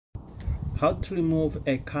How to remove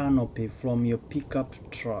a canopy from your pickup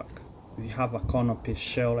truck. We have a canopy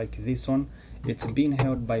shell like this one. It's being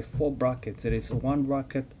held by 4 brackets. There is 1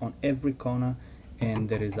 bracket on every corner, and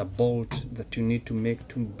there is a bolt that you need to make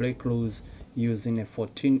to break loose using a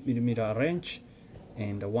 14mm wrench.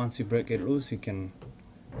 And once you break it loose, you can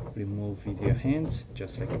remove with your hands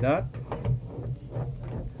just like that.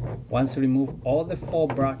 Once you remove all the 4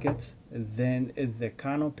 brackets, then the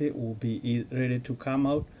canopy will be ready to come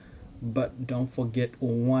out. But don't forget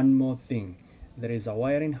one more thing. There is a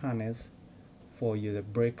wiring harness for the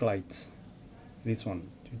brake lights. This one,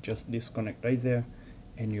 you just disconnect right there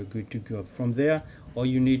and you're good to go. From there, all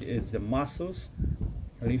you need is the muscles.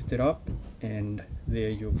 Lift it up and there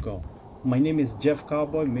you go. My name is Jeff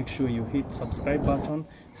Carbuoy. Make sure you hit subscribe button.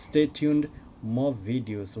 Stay tuned. More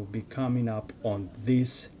videos will be coming up on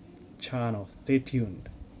this channel. Stay tuned.